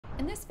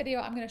In this video,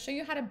 I'm going to show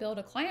you how to build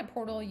a client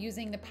portal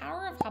using the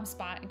power of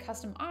HubSpot and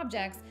custom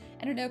objects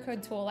and a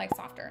no-code tool like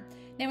Softr.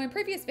 Now, in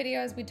previous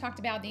videos, we talked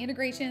about the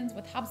integrations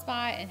with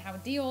HubSpot and how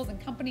deals and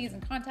companies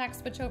and contacts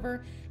switch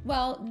over.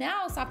 Well,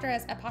 now Softr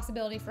has a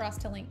possibility for us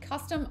to link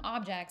custom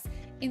objects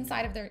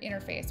inside of their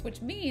interface,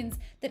 which means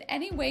that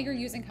any way you're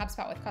using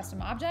HubSpot with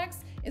custom objects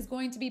is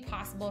going to be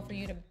possible for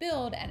you to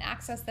build and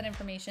access that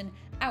information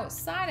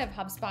outside of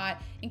HubSpot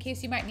in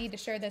case you might need to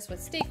share this with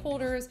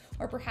stakeholders,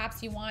 or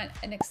perhaps you want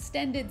an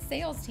extended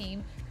sales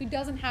team who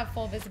doesn't have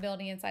full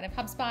visibility inside of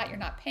HubSpot. You're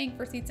not paying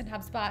for seats in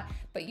HubSpot,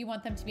 but you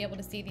want them to be able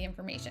to see the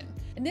information.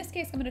 In this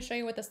case, I'm going to show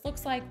you what this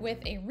looks like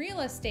with a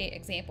real estate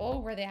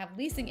example where they have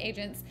leasing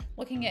agents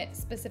looking at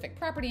specific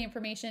property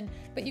information,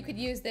 but you could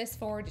use this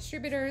for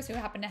distributors who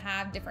happen to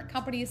have different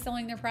companies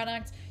selling their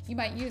product. You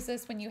might use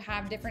this when you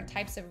have different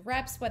types of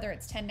reps, whether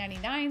it's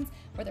 1099s,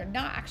 where they're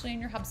not actually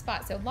in your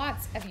HubSpot. So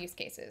lots of use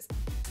cases.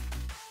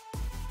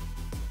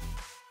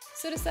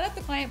 So to set up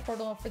the client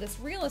portal for this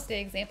real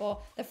estate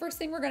example, the first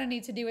thing we're going to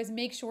need to do is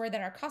make sure that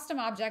our custom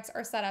objects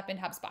are set up in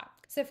HubSpot.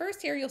 So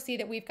first here, you'll see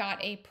that we've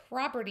got a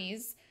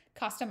properties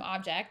custom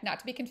object, not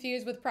to be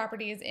confused with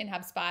properties in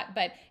HubSpot,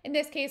 but in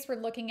this case, we're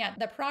looking at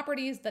the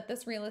properties that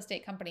this real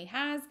estate company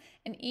has,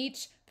 and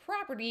each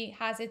property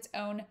has its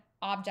own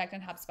object in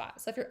HubSpot.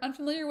 So if you're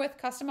unfamiliar with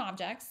custom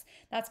objects,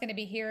 that's going to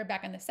be here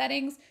back in the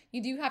settings.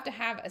 You do have to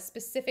have a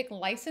specific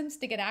license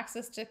to get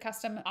access to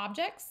custom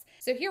objects.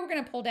 So here we're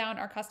going to pull down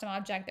our custom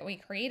object that we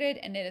created,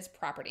 and it is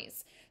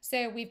properties.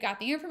 So we've got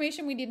the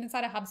information we need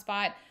inside of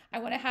HubSpot. I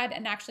went ahead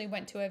and actually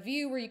went to a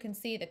view where you can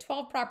see the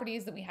 12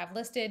 properties that we have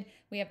listed.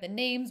 We have the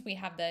names, we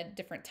have the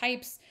different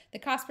types, the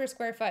cost per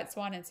square foot,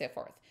 so on and so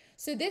forth.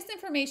 So this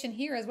information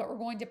here is what we're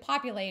going to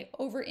populate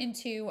over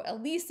into a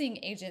leasing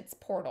agent's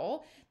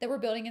portal that we're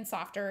building in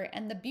Softr.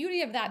 And the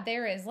beauty of that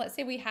there is, let's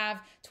say we have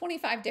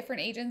 25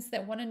 different agents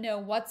that want to know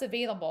what's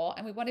available,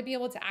 and we want to be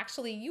able to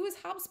actually use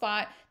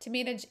HubSpot to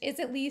manage, is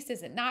it leased,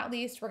 is it not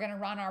leased? We're going to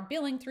run our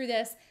billing through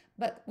this,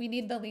 but we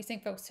need the leasing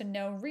folks to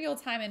know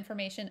real-time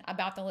information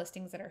about the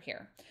listings that are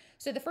here.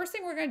 So the first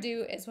thing we're going to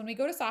do is when we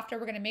go to Softr, we're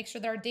going to make sure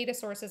that our data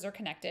sources are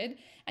connected.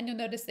 And you'll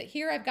notice that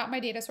here I've got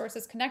my data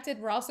sources connected.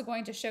 We're also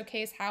going to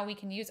showcase how we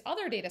can use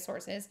other data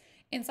sources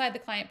inside the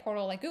client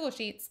portal like Google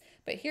Sheets,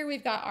 but here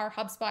we've got our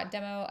HubSpot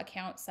demo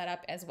account set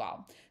up as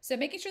well. So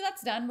making sure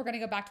that's done, we're going to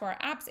go back to our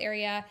apps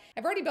area.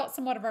 I've already built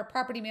somewhat of our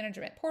property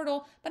management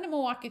portal, but I'm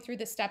going to walk you through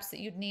the steps that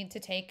you'd need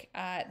to take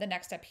the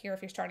next step here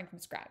if you're starting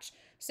from scratch.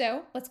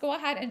 So let's go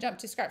ahead and jump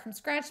to start from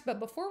scratch. But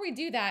before we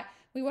do that,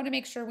 we want to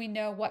make sure we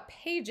know what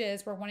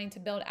pages we're wanting to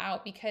build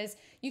out, because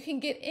you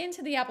can get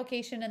into the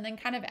application and then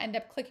kind of end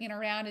up clicking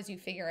around as you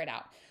figure it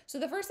out. So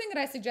the first thing that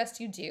I suggest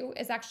you do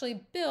is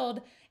actually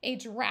build a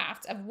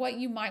draft of what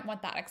you might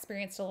want that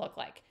experience to look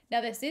like. Now,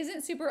 this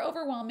isn't super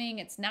overwhelming.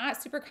 It's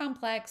not super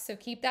complex. So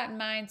keep that in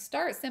mind.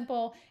 Start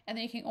simple, and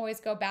then you can always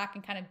go back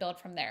and kind of build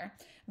from there.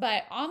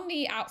 But on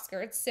the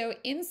outskirts, so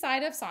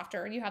inside of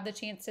Softr, you have the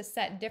chance to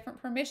set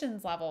different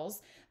permissions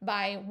levels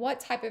by what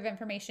type of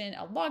information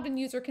a logged in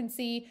user can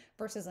see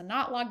versus a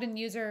not logged in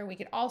user. We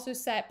could also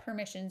set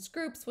permissions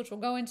groups, which we'll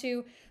go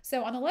into.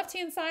 So on the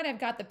left-hand side, I've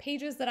got the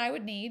pages that I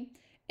would need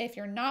if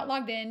you're not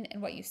logged in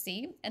and what you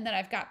see. And then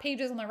I've got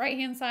pages on the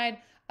right-hand side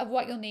of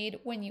what you'll need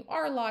when you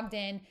are logged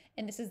in.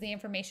 And this is the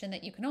information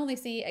that you can only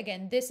see.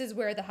 Again, this is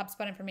where the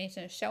HubSpot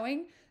information is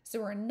showing.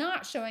 So we're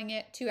not showing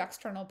it to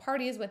external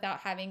parties without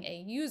having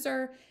a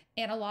user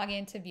and a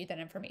login to view that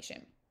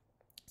information.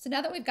 So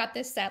now that we've got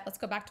this set, let's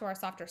go back to our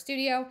Softr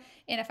Studio.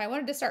 And if I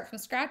wanted to start from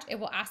scratch, it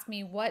will ask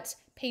me what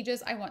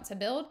pages I want to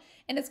build.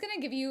 And it's going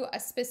to give you a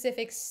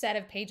specific set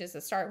of pages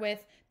to start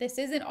with. This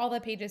isn't all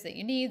the pages that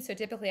you need. So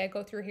typically I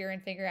go through here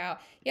and figure out,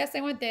 yes, I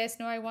want this.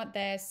 No, I want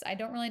this. I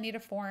don't really need a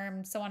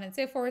form, so on and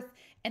so forth.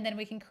 And then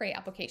we can create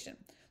application.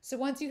 So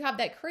once you have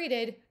that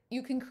created,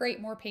 you can create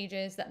more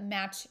pages that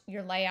match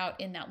your layout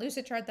in that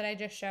lucid chart that I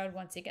just showed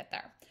once you get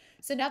there.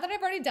 So now that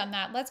I've already done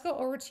that, let's go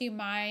over to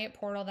my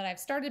portal that I've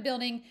started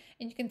building,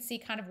 and you can see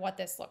kind of what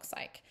this looks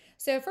like.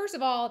 So first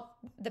of all,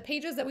 the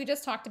pages that we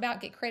just talked about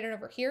get created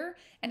over here,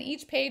 and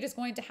each page is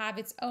going to have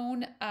its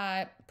own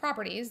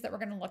properties that we're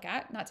going to look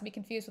at, not to be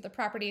confused with the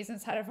properties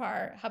inside of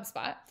our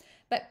HubSpot,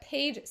 but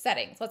page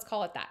settings, let's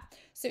call it that.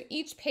 So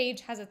each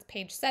page has its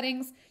page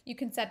settings. You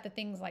can set the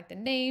things like the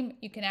name.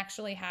 You can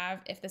actually have,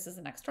 if this is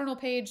an external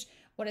page,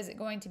 what is it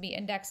going to be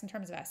indexed in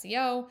terms of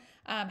SEO?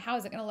 How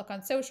is it going to look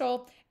on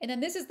social? And then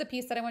this is the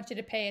piece that I want you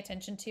to pay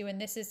attention to, and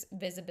this is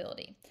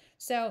visibility.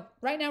 So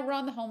right now we're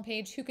on the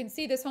homepage. Who can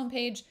see this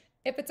homepage?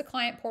 If it's a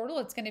client portal,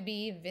 it's going to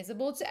be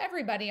visible to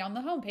everybody on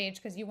the homepage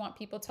because you want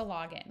people to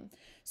log in.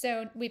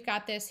 So we've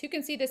got this, who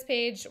can see this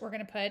page? We're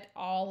going to put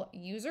all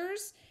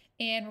users,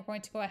 and we're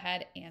going to go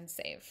ahead and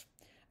save.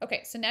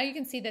 Okay, so now you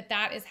can see that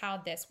that is how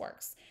this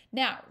works.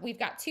 Now, we've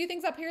got two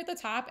things up here at the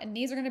top, and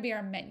these are going to be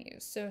our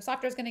menus. So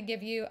Softr is going to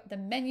give you the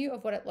menu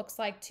of what it looks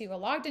like to a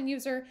logged in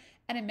user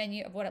and a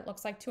menu of what it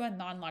looks like to a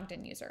non-logged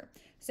in user.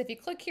 So if you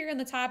click here in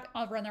the top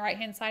over on the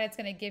right-hand side, it's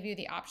going to give you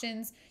the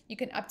options. You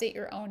can update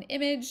your own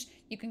image.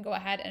 You can go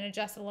ahead and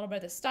adjust a little bit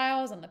of the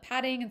styles and the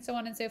padding and so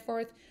on and so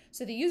forth.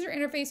 So the user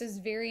interface is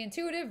very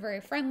intuitive,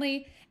 very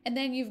friendly. And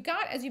then you've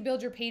got, as you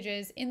build your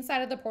pages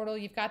inside of the portal,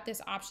 you've got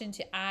this option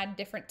to add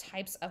different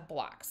types of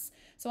blocks.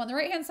 So on the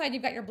right-hand side,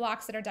 you've got your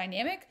blocks that are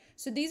dynamic.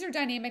 So these are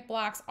dynamic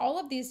blocks. All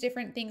of these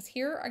different things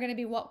here are going to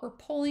be what we're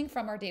pulling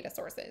from our data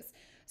sources.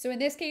 So in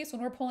this case,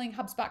 when we're pulling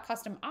HubSpot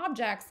Custom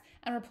Objects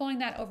and we're pulling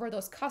that over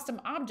those custom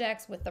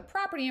objects with the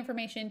property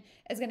information,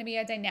 is going to be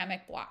a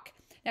dynamic block.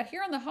 Now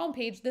here on the home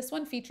page, this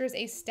one features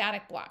a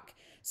static block.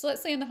 So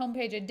let's say on the home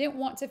page, I didn't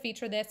want to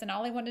feature this and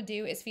all I want to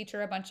do is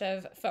feature a bunch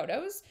of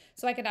photos.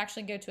 So I could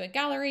actually go to a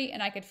gallery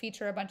and I could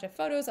feature a bunch of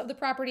photos of the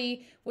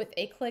property with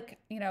a click,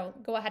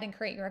 go ahead and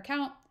create your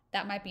account.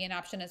 That might be an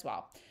option as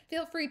well.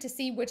 Feel free to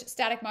see which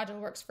static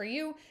module works for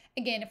you.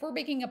 Again, if we're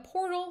making a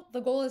portal, the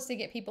goal is to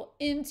get people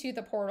into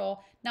the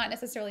portal, not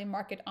necessarily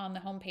mark it on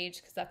the homepage,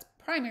 because that's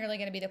primarily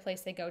going to be the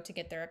place they go to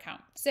get their account.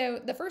 So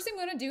the first thing we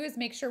want to do is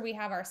make sure we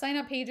have our sign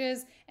up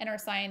pages and our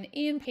sign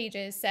in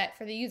pages set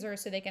for the user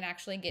so they can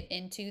actually get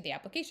into the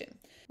application.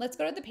 Let's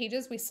go to the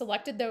pages. We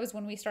selected those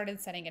when we started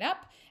setting it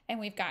up, and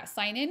we've got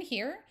sign in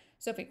here.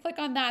 So if we click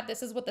on that,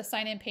 this is what the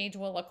sign in page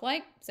will look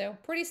like. So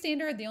pretty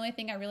standard. The only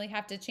thing I really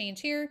have to change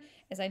here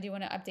is I do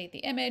want to update the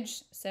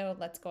image. So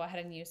let's go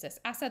ahead and use this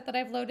asset that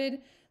I've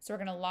loaded. So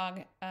we're going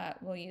to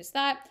we'll use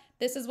that.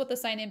 This is what the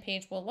sign in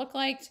page will look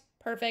like.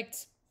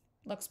 Perfect.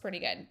 Looks pretty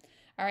good.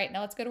 All right, now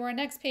let's go to our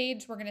next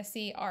page. We're going to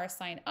see our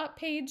sign up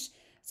page.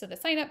 So the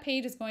sign up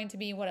page is going to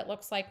be what it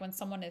looks like when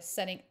someone is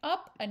setting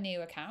up a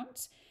new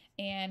account.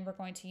 And we're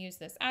going to use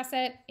this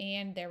asset,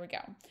 and there we go.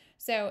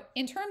 So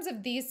in terms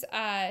of these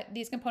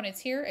components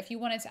here, if you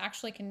wanted to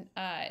actually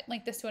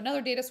link this to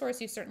another data source,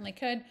 you certainly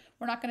could.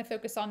 We're not going to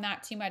focus on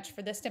that too much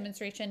for this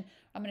demonstration.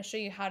 I'm going to show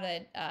you how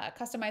to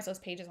customize those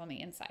pages on the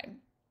inside.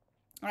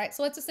 All right,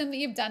 so let's assume that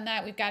you've done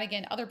that. We've got,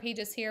 again, other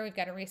pages here. We've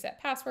got a reset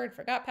password,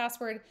 forgot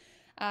password,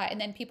 and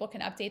then people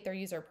can update their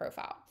user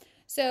profile.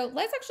 So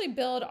let's actually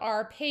build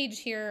our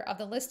page here of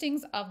the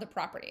listings of the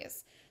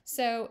properties.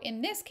 So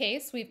in this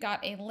case, we've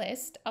got a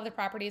list of the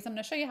properties. I'm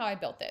going to show you how I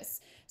built this.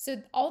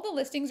 So all the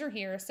listings are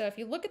here. So if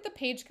you look at the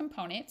page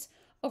component,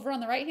 over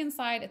on the right-hand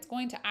side, it's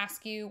going to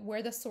ask you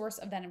where the source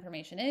of that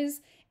information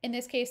is. In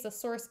this case, the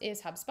source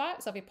is HubSpot.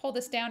 So if we pull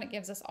this down, it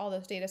gives us all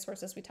those data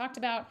sources we talked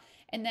about.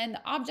 And then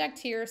the object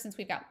here, since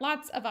we've got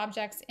lots of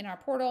objects in our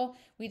portal,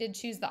 we did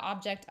choose the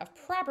object of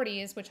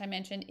properties, which I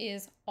mentioned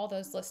is all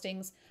those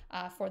listings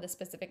for the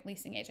specific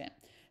leasing agent.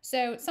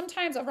 So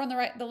sometimes over on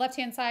the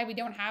left-hand side, we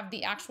don't have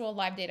the actual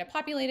live data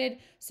populated.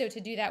 So to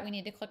do that, we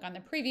need to click on the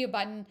preview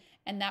button,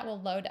 and that will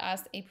load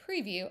us a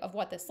preview of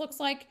what this looks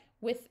like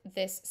with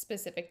this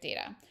specific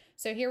data.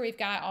 So here we've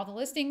got all the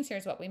listings.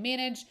 Here's what we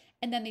manage.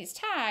 And then these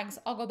tags,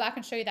 I'll go back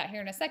and show you that here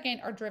in a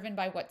second, are driven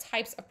by what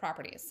types of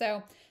properties.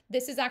 So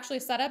this is actually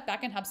set up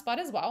back in HubSpot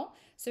as well.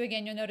 So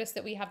again, you'll notice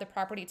that we have the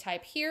property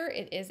type here.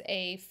 It is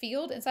a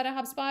field inside of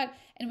HubSpot,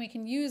 and we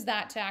can use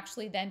that to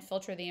actually then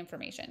filter the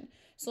information.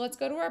 So let's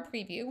go to our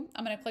preview.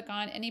 I'm going to click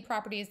on any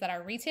properties that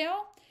are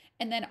retail,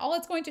 and then all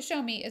it's going to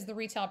show me is the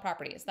retail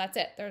properties. That's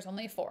it. There's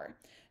only 4.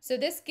 So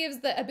this gives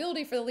the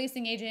ability for the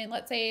leasing agent,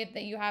 let's say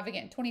that you have,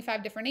 again,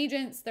 25 different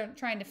agents. They're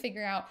trying to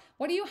figure out,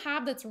 what do you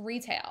have that's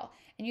retail?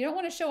 And you don't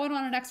want to show it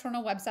on an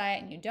external website,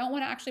 and you don't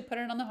want to actually put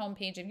it on the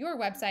homepage of your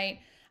website,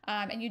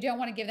 and you don't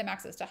want to give them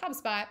access to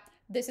HubSpot.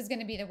 This is going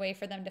to be the way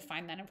for them to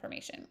find that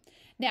information.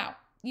 Now,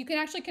 you can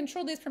actually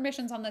control these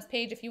permissions on this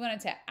page. If you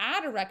wanted to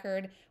add a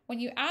record, when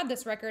you add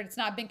this record, it's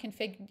not been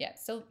configured yet.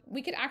 So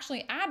we could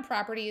actually add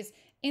properties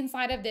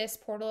inside of this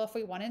portal if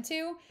we wanted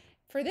to.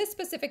 For this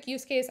specific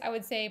use case, I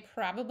would say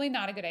probably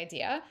not a good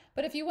idea.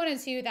 But if you wanted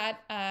to,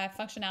 that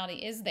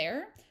functionality is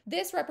there.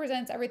 This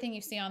represents everything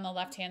you see on the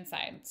left-hand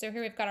side. So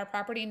here we've got our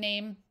property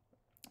name,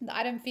 the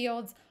item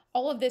fields.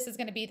 All of this is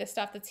going to be the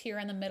stuff that's here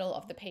in the middle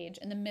of the page,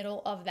 in the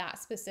middle of that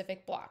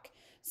specific block.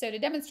 So to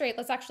demonstrate,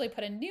 let's actually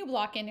put a new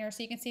block in here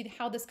so you can see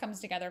how this comes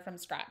together from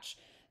scratch.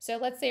 So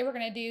let's say we're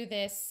going to do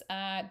this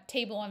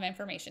table of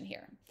information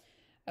here.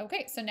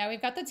 Okay, so now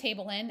we've got the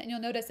table in, and you'll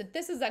notice that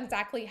this is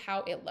exactly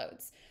how it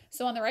loads.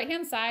 So on the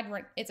right-hand side,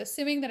 it's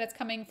assuming that it's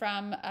coming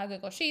from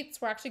Google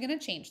Sheets. We're actually going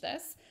to change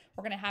this.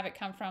 We're going to have it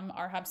come from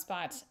our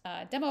HubSpot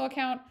demo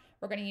account.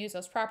 We're going to use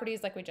those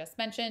properties like we just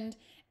mentioned.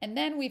 And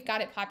then we've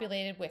got it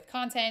populated with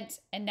content,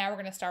 and now we're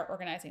going to start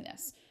organizing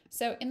this.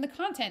 So in the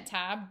content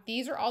tab,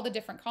 these are all the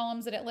different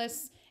columns that it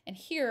lists. And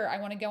here I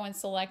want to go and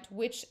select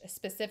which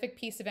specific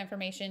piece of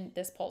information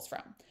this pulls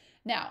from.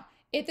 Now,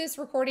 at this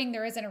recording,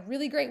 there isn't a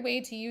really great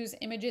way to use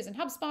images in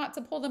HubSpot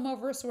to pull them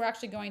over, so we're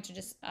actually going to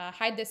just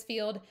hide this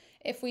field.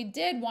 If we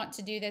did want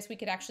to do this, we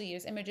could actually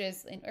use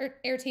images in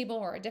Airtable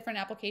or a different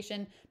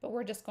application, but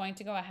we're just going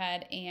to go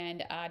ahead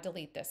and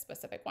delete this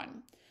specific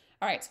one.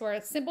 All right, so our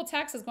simple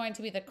text is going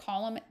to be the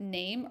column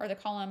name or the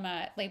column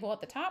label at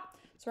the top.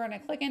 So we're going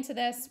to click into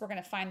this. We're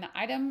going to find the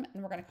item,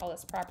 and we're going to call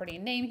this property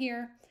name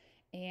here.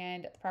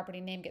 And the property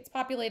name gets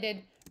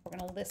populated. We're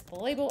going to list the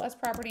label as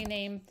property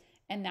name.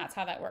 And that's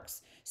how that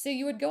works. So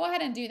you would go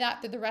ahead and do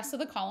that through the rest of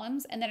the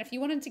columns. And then if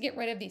you wanted to get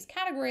rid of these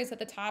categories at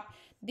the top,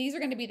 these are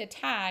going to be the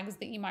tags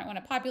that you might want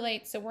to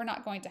populate. So we're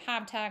not going to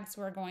have tags.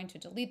 So we're going to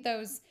delete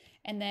those.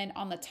 And then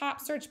on the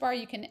top search bar,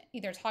 you can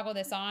either toggle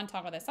this on,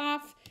 toggle this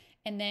off.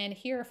 And then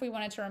here, if we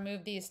wanted to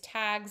remove these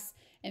tags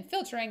and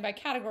filtering by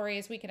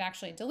categories, we could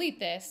actually delete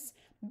this.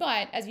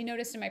 But as you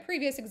noticed in my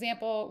previous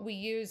example, we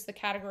use the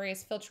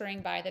categories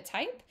filtering by the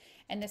type.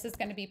 And this is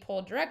going to be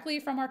pulled directly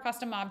from our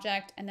custom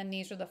object. And then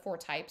these are the 4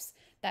 types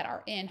that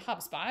are in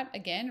HubSpot,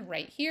 again,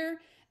 right here,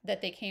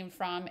 that they came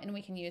from. And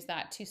we can use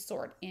that to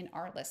sort in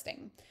our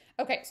listing.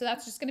 Okay, so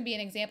that's just going to be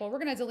an example. We're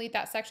going to delete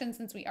that section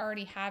since we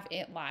already have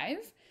it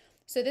live.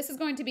 So this is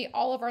going to be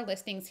all of our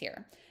listings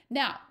here.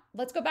 Now,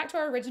 let's go back to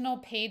our original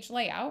page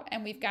layout,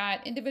 and we've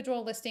got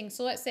individual listings.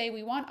 So let's say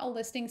we want a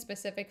listing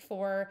specific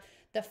for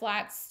the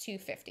flats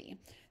 250.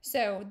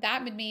 So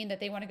that would mean that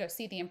they want to go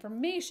see the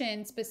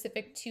information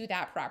specific to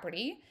that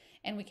property.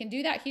 And we can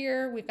do that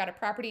here. We've got a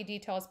property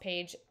details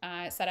page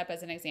set up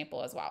as an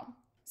example as well.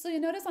 So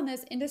you'll notice on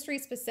this industry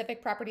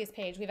specific properties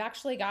page, we've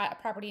actually got a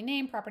property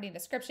name, property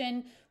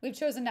description. We've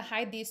chosen to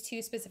hide these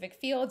 2 specific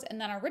fields,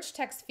 and then our rich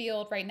text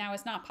field right now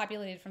is not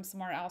populated from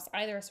somewhere else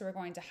either. So we're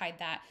going to hide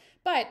that.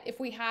 But if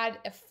we had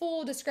a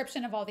full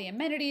description of all the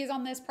amenities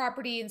on this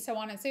property and so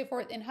on and so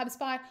forth in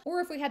HubSpot,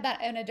 or if we had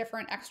that in a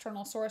different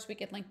external source, we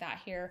could link that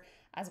here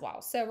as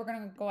well. So we're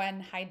going to go ahead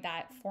and hide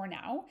that for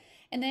now.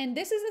 And then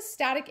this is a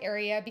static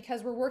area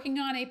because we're working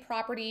on a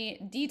property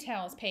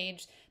details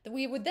page that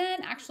we would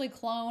then actually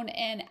clone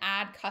and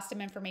add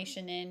custom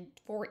information in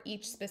for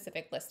each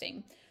specific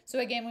listing. So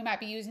again, we might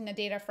be using the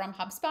data from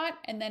HubSpot,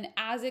 and then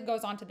as it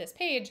goes onto this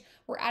page,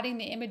 we're adding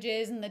the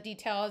images and the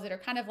details that are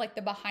kind of like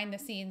the behind the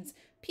scenes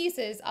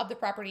pieces of the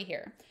property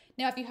here.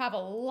 Now, if you have a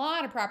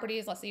lot of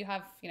properties, let's say you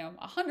have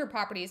 100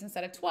 properties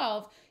instead of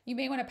 12, you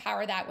may want to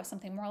power that with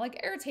something more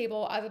like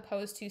Airtable as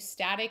opposed to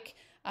static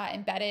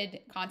embedded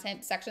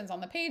content sections on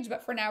the page.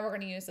 But for now, we're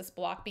going to use this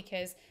block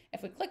because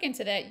if we click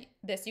into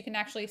this, you can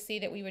actually see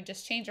that we would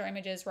just change our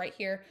images right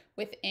here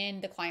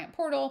within the client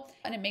portal,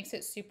 and it makes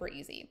it super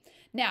easy.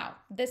 Now,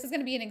 this is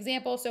going to be an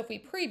example. So if we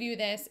preview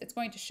this, it's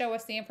going to show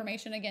us the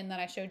information again that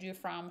I showed you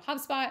from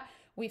HubSpot.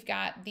 We've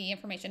got the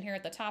information here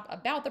at the top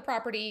about the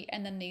property,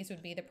 and then these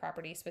would be the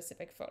property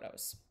specific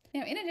photos.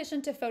 Now, in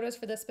addition to photos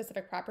for this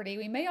specific property,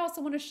 we may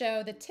also want to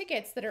show the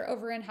tickets that are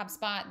over in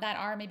HubSpot that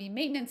are maybe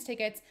maintenance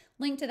tickets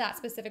linked to that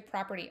specific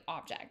property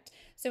object.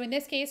 So in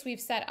this case, we've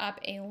set up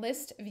a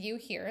list view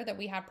here that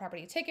we have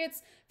property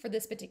tickets for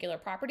this particular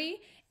property.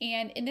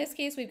 And in this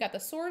case, we've got the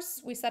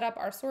source. We set up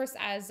our source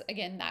as,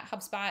 again, that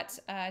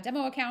HubSpot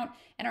demo account,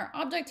 and our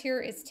object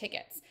here is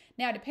tickets.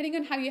 Now, depending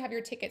on how you have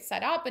your tickets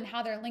set up and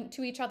how they're linked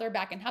to each other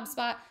back in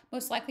HubSpot,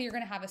 most likely you're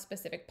going to have a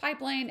specific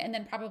pipeline and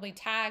then probably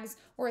tags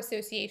or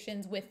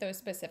associations with those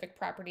specific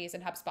properties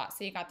in HubSpot,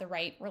 so you got the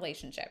right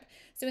relationship.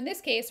 So in this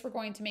case, we're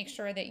going to make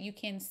sure that you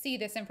can see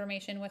this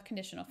information with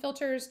conditional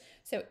filters.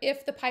 So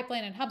if the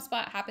pipeline in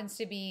HubSpot happens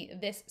to be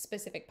this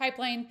specific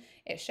pipeline,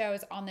 it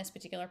shows on this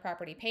particular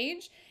property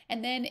page.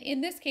 And then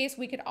in this case,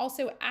 we could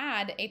also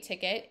add a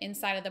ticket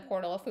inside of the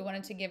portal if we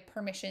wanted to give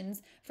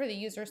permissions for the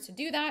users to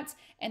do that.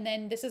 And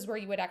then this is where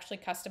you would actually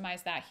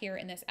customize that here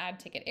in this add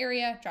ticket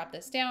area, drop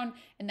this down,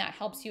 and that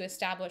helps you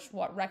establish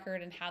what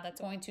record and how that's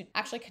going to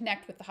actually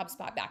connect with the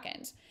HubSpot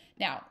backend.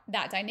 Now,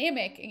 that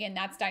dynamic, again,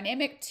 that's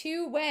dynamic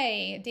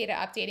 2-way data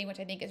updating, which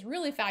I think is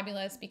really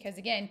fabulous because,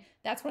 again,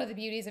 that's one of the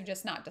beauties of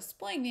just not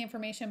displaying the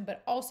information,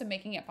 but also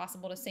making it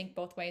possible to sync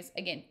both ways,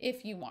 again,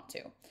 if you want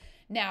to.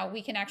 Now,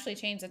 we can actually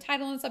change the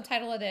title and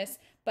subtitle of this,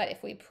 but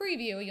if we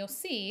preview, you'll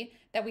see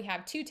that we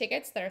have 2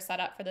 tickets that are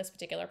set up for this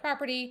particular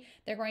property.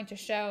 They're going to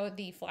show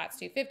the flats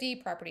 250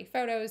 property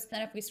photos.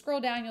 Then if we scroll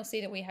down, you'll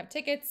see that we have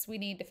tickets. We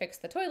need to fix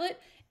the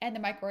toilet and the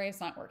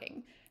microwave's not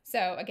working.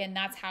 So again,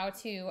 that's how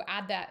to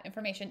add that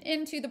information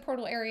into the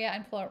portal area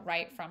and pull it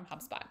right from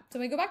HubSpot. So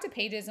we go back to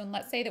pages, and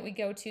let's say that we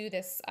go to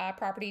this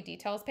property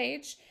details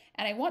page,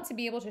 and I want to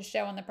be able to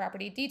show on the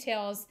property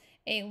details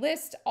a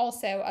list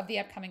also of the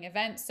upcoming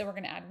events. So we're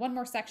going to add one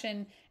more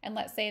section, and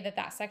let's say that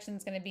that section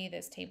is going to be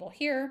this table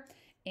here.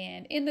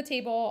 And in the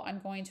table, I'm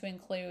going to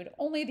include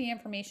only the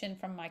information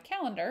from my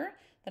calendar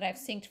that I've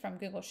synced from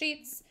Google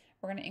Sheets.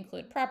 We're going to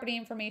include property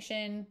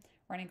information.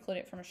 We're going to include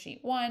it from sheet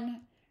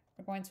 1.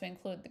 We're going to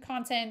include the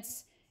content,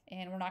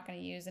 and we're not going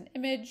to use an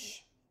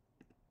image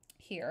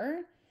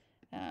here.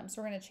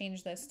 So we're going to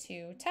change this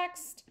to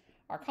text.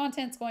 Our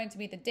content's going to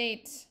be the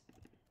date.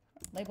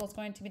 Label is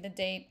going to be the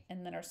date,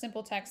 and then our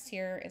simple text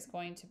here is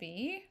going to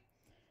be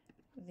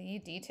the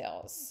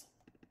details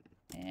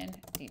and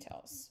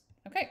details.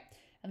 Okay,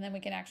 and then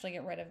we can actually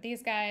get rid of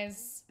these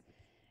guys,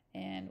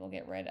 and we'll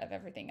get rid of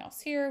everything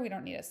else here. We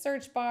don't need a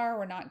search bar.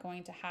 We're not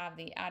going to have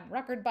the add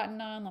record button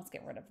on. Let's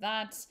get rid of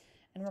that.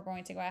 And we're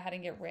going to go ahead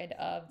and get rid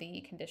of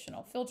the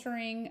conditional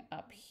filtering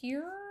up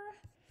here.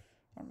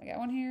 Where am I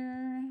going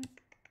here?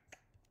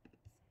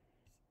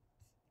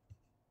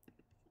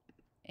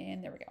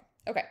 And there we go.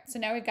 Okay, so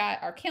now we've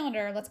got our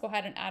calendar. Let's go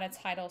ahead and add a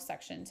title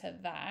section to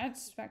that.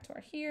 Back to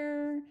our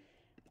here.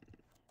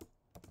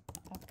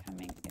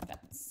 Upcoming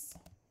events.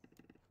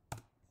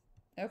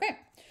 Okay,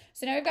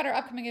 so now we've got our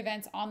upcoming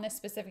events on this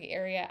specific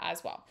area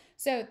as well.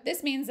 So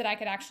this means that I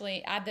could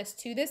actually add this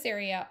to this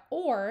area,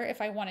 or if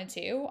I wanted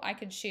to, I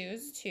could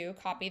choose to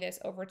copy this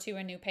over to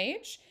a new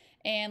page.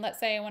 And let's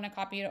say I want to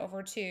copy it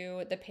over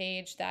to the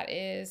page that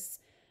is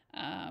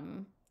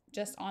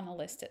just on the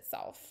list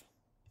itself.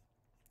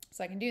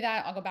 So I can do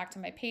that. I'll go back to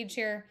my page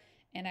here,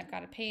 and I've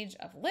got a page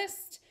of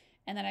list,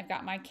 and then I've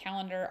got my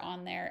calendar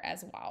on there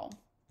as well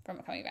from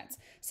upcoming events.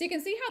 So you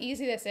can see how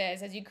easy this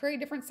is as you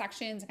create different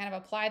sections and kind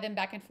of apply them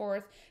back and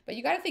forth, but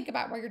you got to think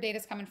about where your data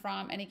is coming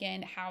from and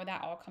again, how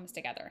that all comes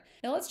together.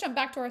 Now let's jump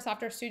back to our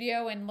Softr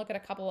Studio and look at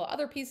a couple of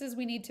other pieces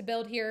we need to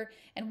build here.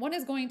 And one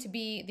is going to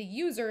be the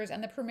users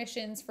and the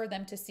permissions for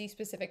them to see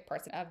specific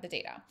parts of the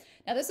data.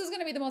 Now this is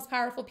going to be the most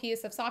powerful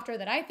piece of Softr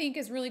that I think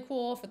is really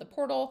cool for the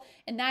portal.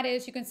 And that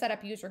is you can set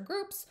up user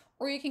groups,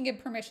 or you can give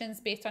permissions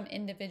based on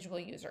individual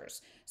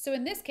users. So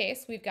in this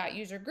case, we've got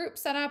user group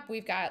set up,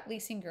 we've got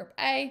leasing group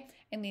A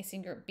and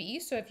leasing group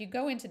B. So if you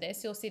go into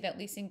this, you'll see that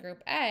leasing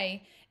group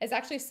A is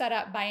actually set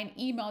up by an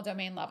email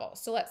domain level.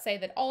 So let's say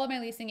that all of my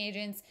leasing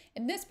agents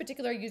in this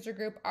particular user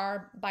group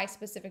are by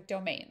specific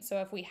domain.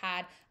 So if we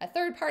had a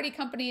third-party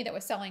company that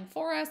was selling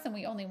for us and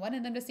we only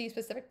wanted them to see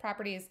specific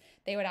properties,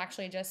 they would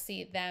actually just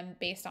see them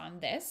based on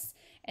this.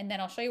 And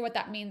then I'll show you what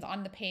that means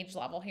on the page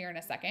level here in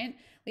a second.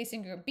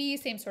 Leasing group B,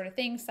 same sort of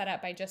thing, set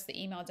up by just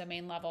the email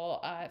domain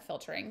level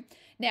filtering.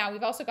 Now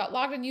we've also got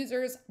logged in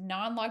users,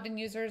 non-logged in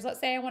users.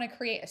 Let's say I want to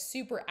create a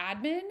super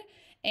admin,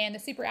 and the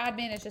super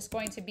admin is just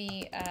going to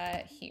be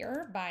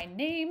here by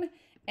name.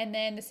 And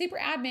then the super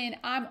admin,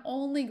 I'm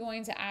only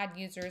going to add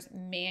users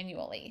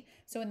manually.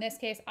 So in this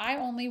case, I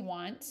only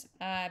want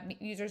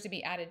users to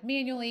be added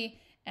manually,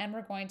 and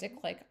we're going to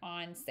click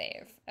on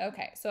save.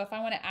 Okay, so if I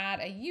want to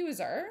add a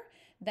user,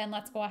 then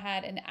let's go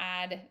ahead and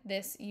add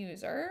this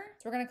user.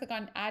 So we're going to click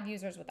on add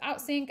users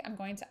without sync. I'm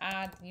going to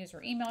add user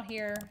email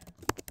here.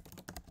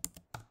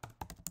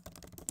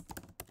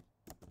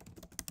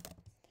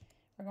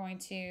 We're going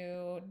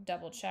to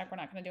double check. We're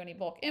not going to do any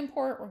bulk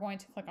import. We're going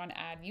to click on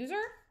add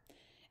user.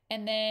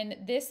 And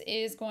then this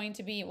is going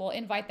to be, we'll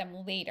invite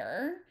them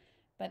later,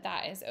 but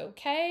that is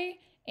okay.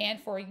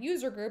 And for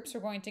user groups, we're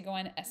going to go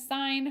and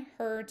assign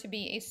her to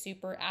be a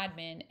super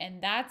admin.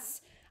 And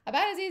that's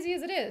about as easy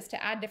as it is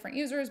to add different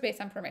users based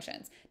on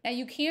permissions. Now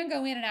you can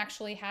go in and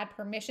actually add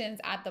permissions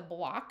at the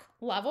block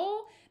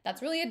level.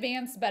 That's really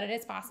advanced, but it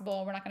is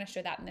possible. We're not going to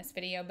show that in this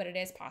video, but it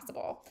is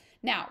possible.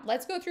 Now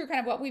let's go through kind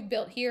of what we've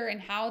built here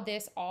and how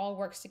this all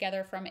works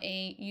together from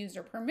a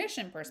user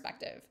permission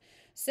perspective.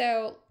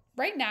 So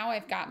right now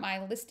I've got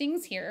my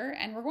listings here,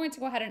 and we're going to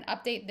go ahead and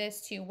update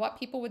this to what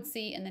people would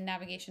see in the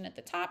navigation at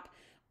the top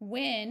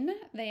when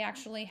they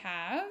actually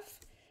have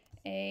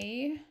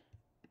a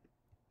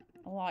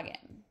login.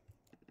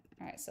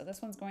 All right, so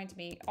this one's going to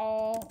be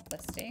all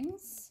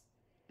listings.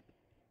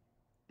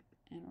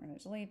 And we're going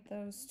to delete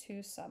those two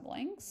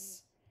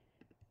sublinks.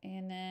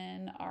 And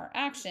then our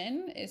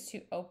action is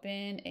to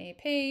open a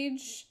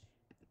page.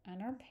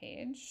 And our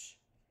page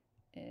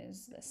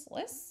is this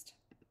list.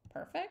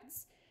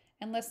 Perfect.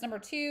 And list number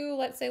 2,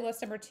 let's say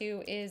list number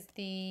 2 is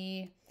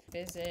the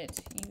visit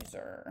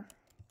user,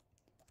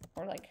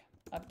 or like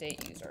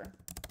update user.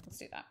 Let's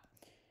do that.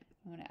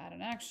 I'm going to add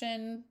an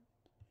action.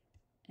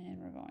 And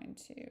we're going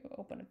to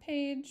open a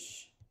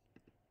page,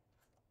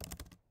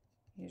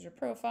 user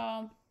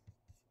profile,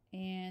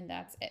 and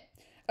that's it.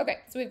 Okay,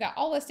 so we've got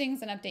all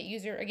listings and update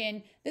user.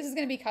 Again, this is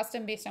going to be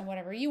custom based on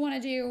whatever you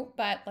want to do,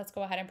 but let's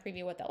go ahead and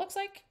preview what that looks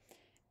like,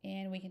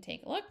 and we can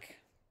take a look.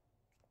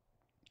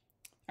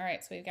 All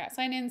right, so we've got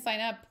sign in,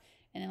 sign up,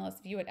 and then let's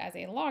view it as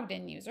a logged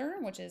in user,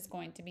 which is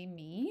going to be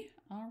me.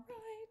 All right.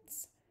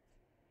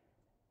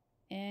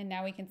 And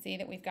now we can see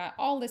that we've got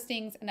all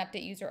listings and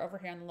update user over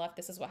here on the left.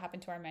 This is what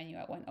happened to our menu.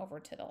 It went over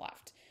to the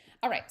left.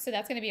 All right, so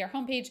that's going to be our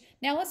home page.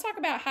 Now let's talk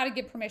about how to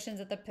give permissions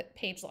at the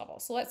page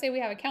level. So let's say we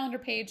have a calendar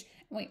page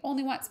and we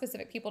only want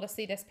specific people to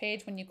see this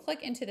page. When you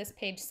click into this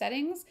page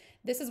settings,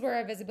 this is where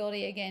our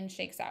visibility again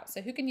shakes out. So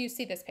who can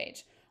see this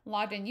page?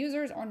 Logged in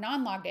users or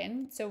non-logged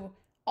in. So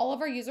all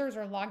of our users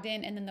are logged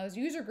in, and then those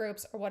user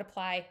groups are what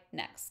apply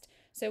next.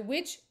 So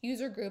which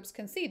user groups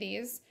can see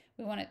these?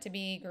 We want it to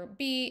be group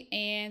B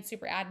and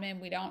super admin.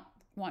 We don't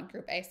want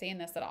group A seeing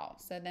this at all.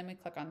 So then we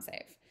click on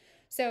save.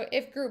 So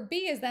if group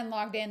B is then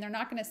logged in, they're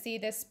not going to see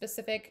this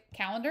specific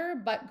calendar,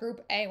 but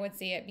group A would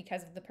see it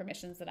because of the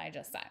permissions that I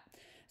just set.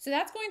 So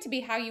that's going to be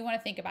how you want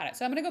to think about it.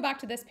 So I'm going to go back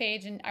to this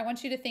page, and I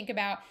want you to think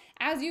about,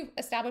 as you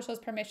establish those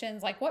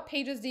permissions, like what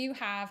pages do you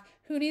have,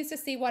 who needs to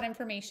see what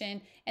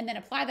information, and then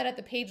apply that at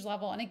the page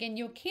level. And again,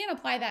 you can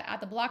apply that at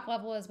the block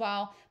level as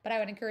well, but I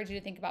would encourage you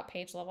to think about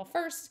page level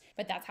first,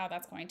 but that's how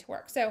that's going to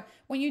work. So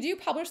when you do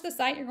publish the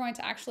site, you're going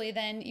to actually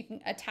then, you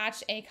can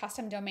attach a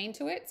custom domain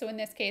to it. So in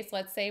this case,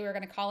 let's say we're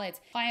going to call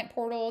it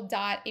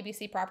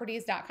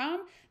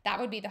clientportal.abcproperties.com. That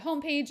would be the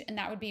homepage, and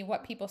that would be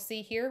what people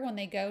see here when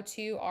they go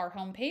to our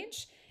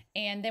homepage.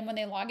 And then when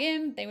they log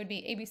in, they would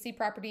be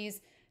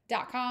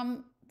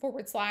abcproperties.com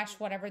 /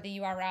 whatever the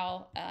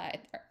URL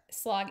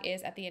slug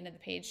is at the end of the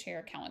page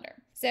share calendar.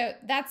 So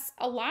that's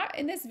a lot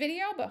in this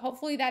video, but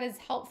hopefully that is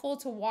helpful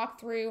to walk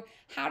through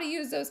how to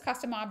use those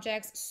custom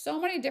objects. So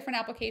many different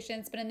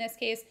applications, but in this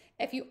case,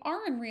 if you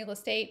are in real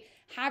estate,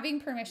 having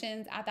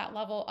permissions at that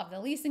level of the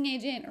leasing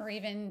agent, or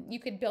even you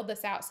could build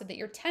this out so that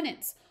your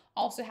tenants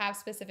also have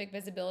specific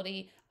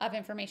visibility of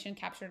information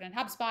captured in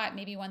HubSpot,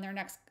 maybe when their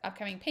next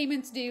upcoming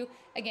payments due.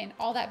 Again,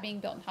 all that being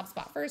built in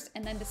HubSpot first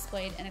and then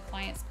displayed in a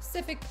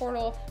client-specific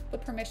portal with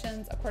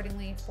permissions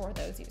accordingly for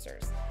those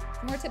users.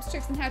 For more tips,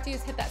 tricks, and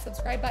how-tos, hit that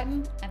subscribe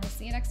button, and we'll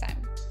see you next time.